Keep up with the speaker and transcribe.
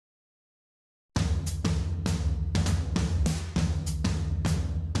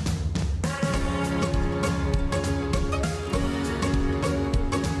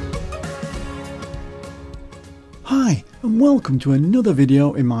And welcome to another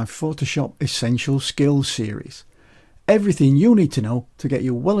video in my Photoshop Essential Skills series. Everything you need to know to get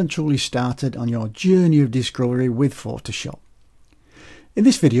you well and truly started on your journey of discovery with Photoshop. In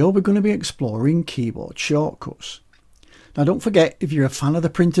this video we're going to be exploring keyboard shortcuts. Now don't forget, if you're a fan of the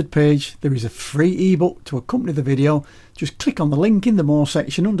printed page, there is a free ebook to accompany the video. Just click on the link in the More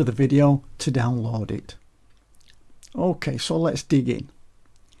section under the video to download it. Okay, so let's dig in.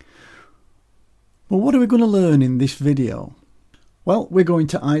 Well, what are we going to learn in this video? Well, we're going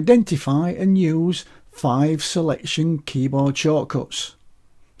to identify and use 5 selection keyboard shortcuts.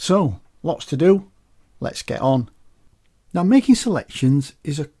 So, lots to do. Let's get on. Now, making selections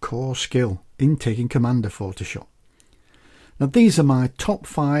is a core skill in taking command of Photoshop. Now, these are my top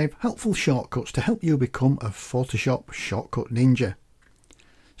 5 helpful shortcuts to help you become a Photoshop shortcut ninja.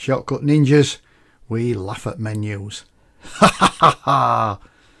 Shortcut ninjas, we laugh at menus. Ha ha ha ha!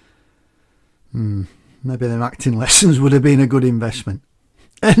 Maybe them acting lessons would have been a good investment.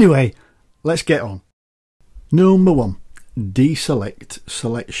 Anyway, let's get on. Number 1, deselect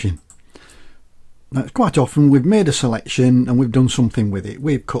selection. Now, quite often we've made a selection and we've done something with it.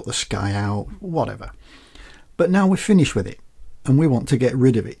 We've cut the sky out, whatever. But now we're finished with it and we want to get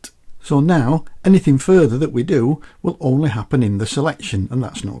rid of it. So now anything further that we do will only happen in the selection, and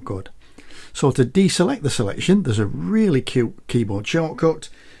that's not good. So to deselect the selection, there's a really cute keyboard shortcut,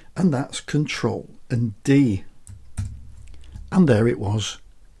 and that's Control and D. And there it was,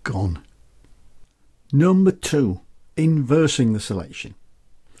 gone. Number 2, inversing the selection.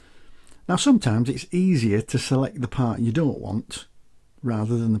 Now sometimes it's easier to select the part you don't want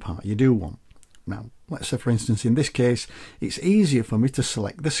rather than the part you do want. Now let's say, for instance, in this case it's easier for me to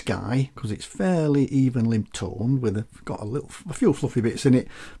select the sky because it's fairly evenly toned with got a few fluffy bits in it,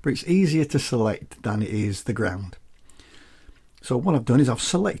 but it's easier to select than it is the ground. So what I've done is I've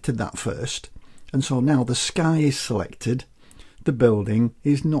selected that first, and so now the sky is selected, the building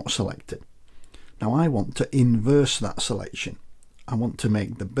is not selected. Now I want to inverse that selection. I want to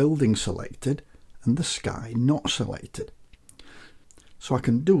make the building selected and the sky not selected. So I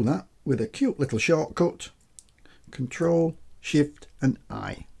can do that with a cute little shortcut, Control, Shift and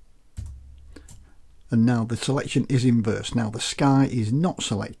I. And now the selection is inversed. Now the sky is not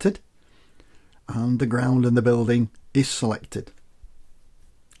selected and the ground and the building is selected.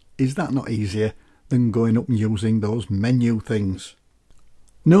 Is that not easier than going up and using those menu things?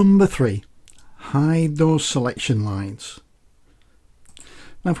 Number 3, hide those selection lines.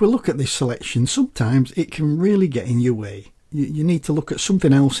 Now if we look at this selection, sometimes it can really get in your way. You need to look at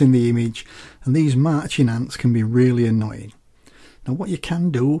something else in the image, and these marching ants can be really annoying. Now what you can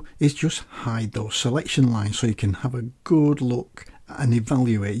do is just hide those selection lines so you can have a good look and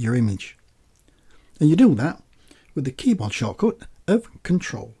evaluate your image. And you do that with the keyboard shortcut of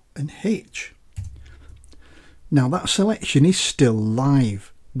Control and H. Now that selection is still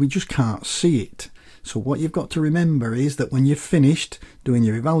live, we just can't see it. So what you've got to remember is that when you're finished doing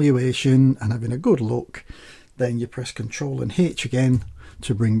your evaluation and having a good look, then you press Control and H again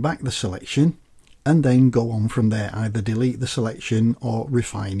to bring back the selection, and then go on from there, either delete the selection or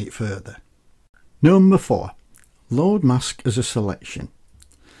refine it further. Number 4, load mask as a selection.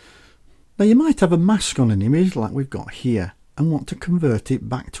 Now you might have a mask on an image like we've got here and want to convert it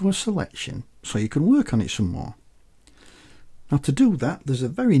back to a selection so you can work on it some more. Now to do that, there's a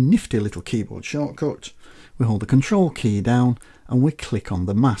very nifty little keyboard shortcut. We hold the Control key down and we click on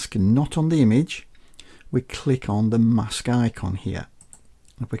the mask, and not on the image. We click on the mask icon here.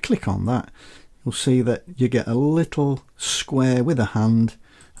 If we click on that, you'll see that you get a little square with a hand,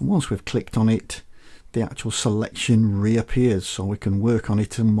 and once we've clicked on it, the actual selection reappears so we can work on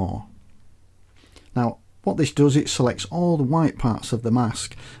it some more. Now what this does, it selects all the white parts of the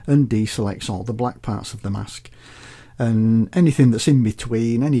mask and deselects all the black parts of the mask, and anything that's in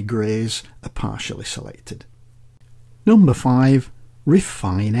between, any greys, are partially selected. Number 5,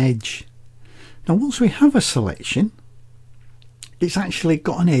 refine edge. Now once we have a selection, it's actually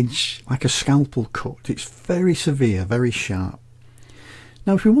got an edge like a scalpel cut. It's very severe, very sharp.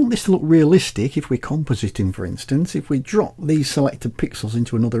 Now if we want this to look realistic, if we're compositing for instance, if we drop these selected pixels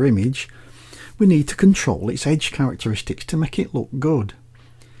into another image, we need to control its edge characteristics to make it look good.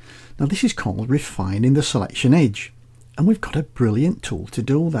 Now this is called refining the selection edge, and we've got a brilliant tool to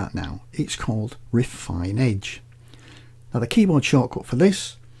do that now. It's called Refine Edge. Now the keyboard shortcut for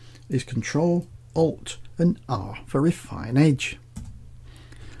this is Control, Alt and R for Refine Edge.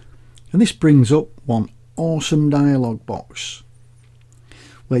 And this brings up one awesome dialog box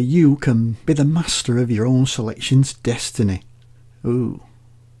where you can be the master of your own selection's destiny. Ooh,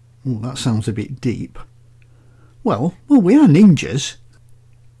 that sounds a bit deep. Well, we are ninjas.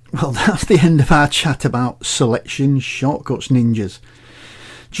 Well, that's the end of our chat about selection shortcuts ninjas.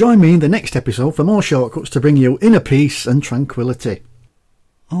 Join me in the next episode for more shortcuts to bring you inner peace and tranquility.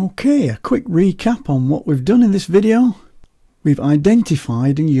 Okay, a quick recap on what we've done in this video. We've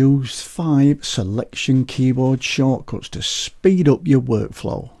identified and used 5 selection keyboard shortcuts to speed up your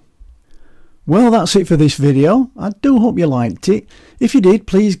workflow. Well, that's it for this video. I do hope you liked it. If you did,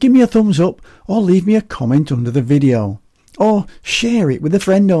 please give me a thumbs up or leave me a comment under the video. Or share it with a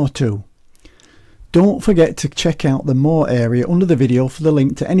friend or two. Don't forget to check out the More area under the video for the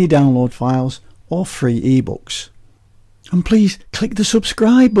link to any download files or free ebooks. And please click the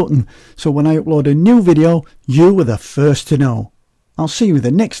subscribe button so when I upload a new video, you are the first to know. I'll see you in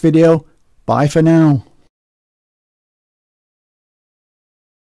the next video. Bye for now.